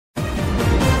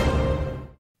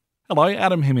Hello,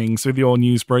 Adam Hemmings with your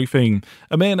news briefing.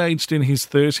 A man aged in his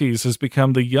 30s has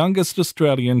become the youngest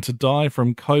Australian to die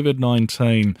from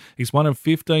COVID-19. He's one of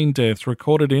 15 deaths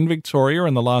recorded in Victoria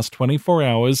in the last 24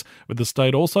 hours, with the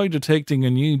state also detecting a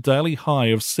new daily high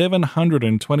of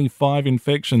 725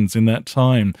 infections in that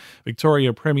time.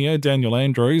 Victoria Premier Daniel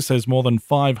Andrews says more than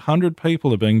 500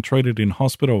 people are being treated in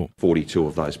hospital. 42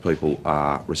 of those people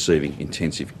are receiving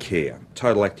intensive care.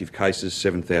 Total active cases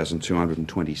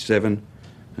 7,227.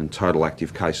 And total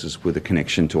active cases with a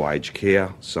connection to aged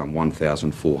care, some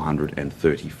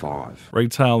 1,435.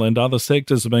 Retail and other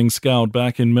sectors are being scaled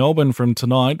back in Melbourne from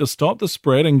tonight to stop the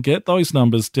spread and get those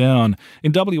numbers down.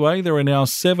 In WA, there are now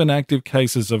 7 active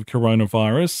cases of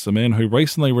coronavirus. A man who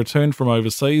recently returned from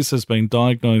overseas has been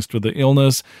diagnosed with the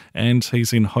illness and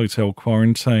he's in hotel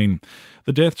quarantine.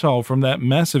 The death toll from that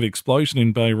massive explosion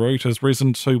in Beirut has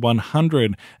risen to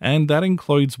 100, and that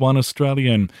includes one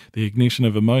Australian. The ignition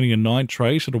of ammonium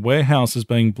nitrate at a warehouse is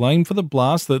being blamed for the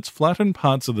blast that's flattened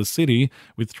parts of the city,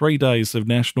 with 3 days of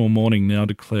national mourning now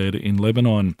declared in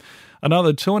Lebanon.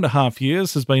 Another 2.5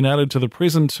 years has been added to the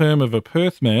prison term of a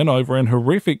Perth man over an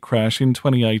horrific crash in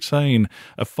 2018.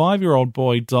 A 5-year-old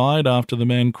boy died after the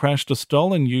man crashed a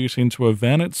stolen ute into a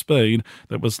van at speed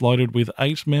that was loaded with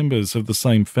 8 members of the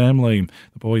same family.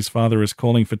 The boy's father is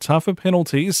calling for tougher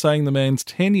penalties, saying the man's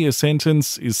 10-year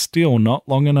sentence is still not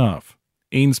long enough.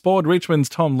 In sport, Richmond's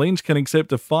Tom Lynch can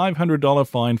accept a $500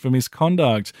 fine for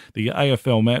misconduct. The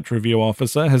AFL match review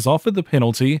officer has offered the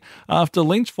penalty after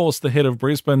Lynch forced the head of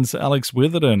Brisbane's Alex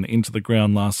Witherden into the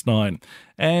ground last night.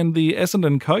 And the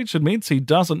Essendon coach admits he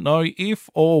doesn't know if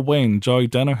or when Joe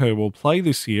Daniher will play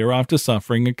this year after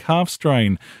suffering a calf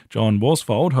strain. John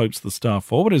Worsfold hopes the star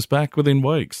forward is back within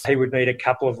weeks. He would need a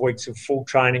couple of weeks of full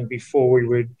training before we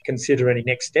would consider any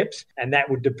next steps, and that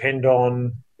would depend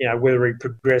on whether he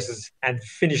progresses and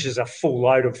finishes a full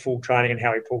load of full training and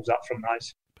how he pulls up from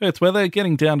those. Perth weather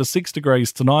getting down to 6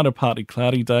 degrees tonight, a partly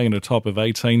cloudy day and a top of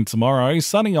 18 tomorrow.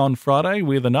 Sunny on Friday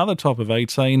with another top of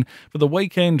 18. For the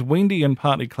weekend, windy and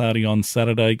partly cloudy on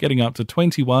Saturday, getting up to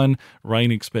 21.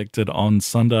 Rain expected on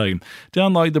Sunday.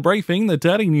 Download The Briefing, the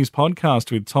Daily News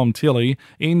podcast with Tom Tilley.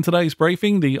 In today's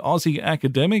briefing, the Aussie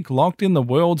academic locked in the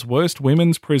world's worst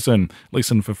women's prison.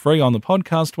 Listen for free on the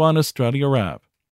Podcast One Australia app.